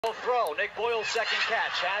Throw. Nick Boyle's second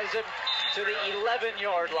catch has him to the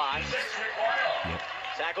 11-yard line.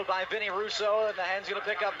 Tackled by Vinny Russo, and the Hens going to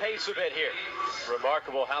pick up pace a bit here.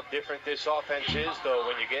 Remarkable how different this offense is, though,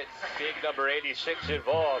 when you get big number 86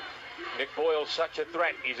 involved. Nick Boyle's such a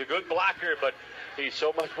threat. He's a good blocker, but he's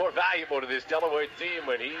so much more valuable to this Delaware team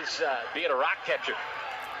when he's being a rock catcher.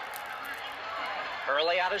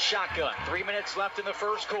 Hurley out of shotgun. 3 minutes left in the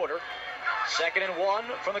first quarter. 2nd and 1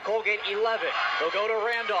 from the Colgate 11. They'll go to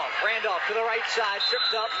Randolph. Randolph to the right side,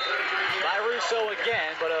 tripped up by Russo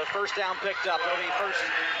again, but a first down picked up. It'll be first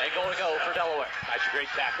and goal to go for Delaware. That's a great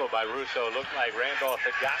tackle by Russo. It looked like Randolph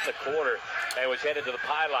had gotten the corner and was headed to the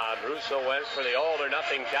pylon. Russo went for the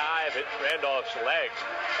all-or-nothing dive at Randolph's legs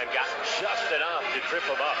and got just enough to trip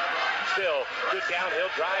him up. Still, good downhill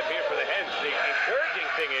drive here for the Hens. The encouraging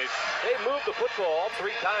thing is they moved the football all 3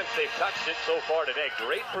 times they've touched it so far today.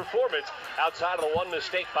 Great performance outside of the one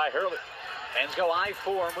mistake by Hurley. Hens go I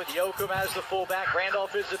form with Yoakum as the fullback.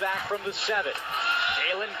 Randolph is the back from the 7.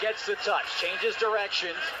 Galen gets the touch, changes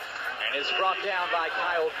directions, and is brought down by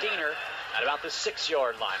Kyle Diener at about the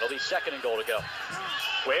 6-yard line. It'll be 2nd and goal to go.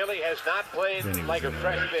 Whaley has not played like a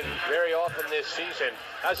freshman very often this season.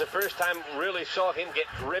 That was the first time really saw him get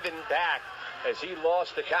driven back as he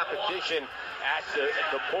lost the competition at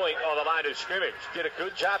the point on the line of scrimmage. Did a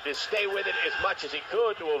good job to stay with it as much as he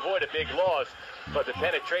could to avoid a big loss, but the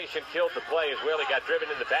penetration killed the play as Whaley got driven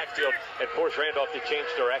in the backfield and forced Randolph to change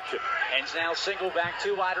direction. And now single back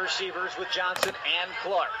 2 wide receivers with Johnson and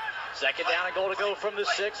Clark. 2nd down and goal to go from the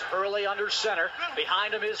 6. Hurley under center.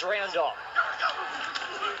 Behind him is Randolph.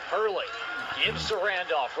 Hurley gives to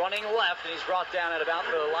Randolph, running left, and he's brought down at about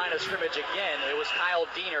the line of scrimmage again. It was Kyle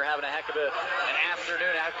Diener having a heck of an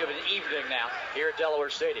afternoon, heck of an evening now here at Delaware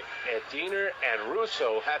Stadium. And Diener and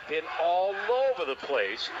Russo have been all over the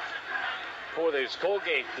place for this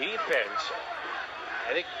Colgate defense.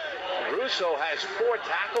 I think Russo has 4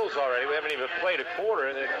 tackles already. We haven't even played a quarter.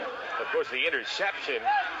 And then, of course, the interception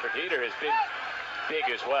for Diener has been big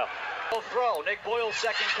as well. Throw. Nick Boyle's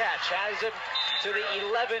second catch has him to the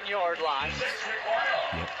 11-yard line.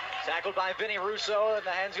 Tackled by Vinny Russo, and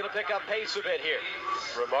the Hens going to pick up pace a bit here.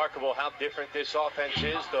 Remarkable how different this offense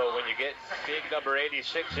is, though, when you get big number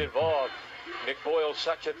 86 involved. Nick Boyle's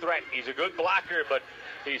such a threat. He's a good blocker, but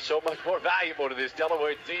he's so much more valuable to this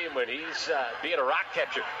Delaware team when he's being a rock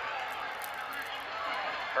catcher.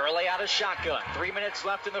 Hurley out of shotgun. 3 minutes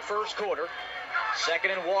left in the first quarter.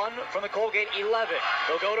 2nd and 1 from the Colgate 11.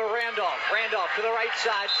 They'll go to Randolph. Randolph to the right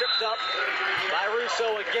side, tripped up by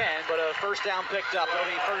Russo again, but a first down picked up. It'll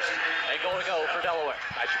be first and goal to go for Delaware.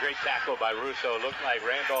 That's a great tackle by Russo. It looked like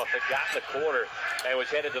Randolph had gotten the corner and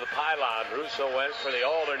was headed to the pylon. Russo went for the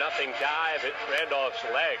all-or-nothing dive at Randolph's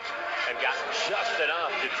legs and got just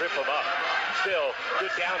enough to trip him up. Still,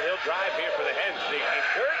 good downhill drive here for the Hens. The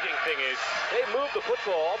encouraging thing is they moved the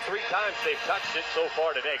football all 3 times they've touched it so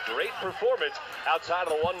far today. Great performance outside of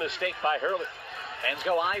the one mistake by Hurley. Hens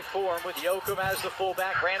go I form with Yoakum as the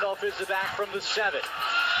fullback. Randolph is the back from the 7.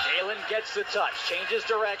 Galen gets the touch, changes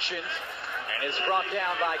directions, and is brought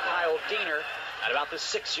down by Kyle Diener at about the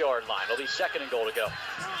 6-yard line. It'll be 2nd and goal to go.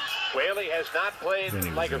 Whaley has not played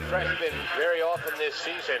like a freshman very often this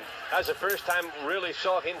season. That was the first time really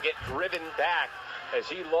saw him get driven back as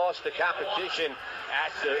he lost the competition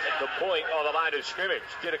at the point on the line of scrimmage.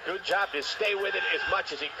 Did a good job to stay with it as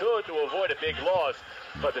much as he could to avoid a big loss,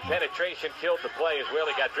 but the penetration killed the play as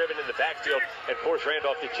Whaley got driven in the backfield and forced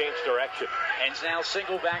Randolph to change direction. And now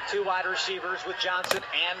single back 2 wide receivers with Johnson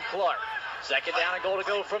and Clark. 2nd down and goal to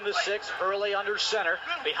go from the 6. Hurley under center.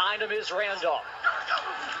 Behind him is Randolph.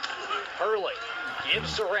 Hurley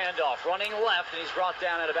gives to Randolph, running left, and he's brought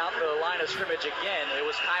down at about the line of scrimmage again. It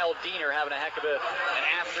was Kyle Diener having a heck of an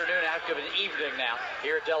afternoon, heck of an evening now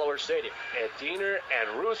here at Delaware Stadium. And Diener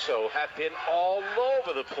and Russo have been all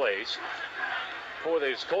over the place for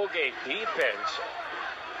this Colgate defense.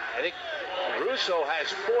 I think Russo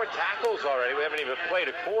has 4 tackles already. We haven't even played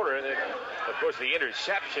a quarter. And then, of course, the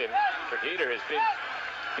interception for Diener has been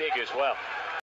big as well.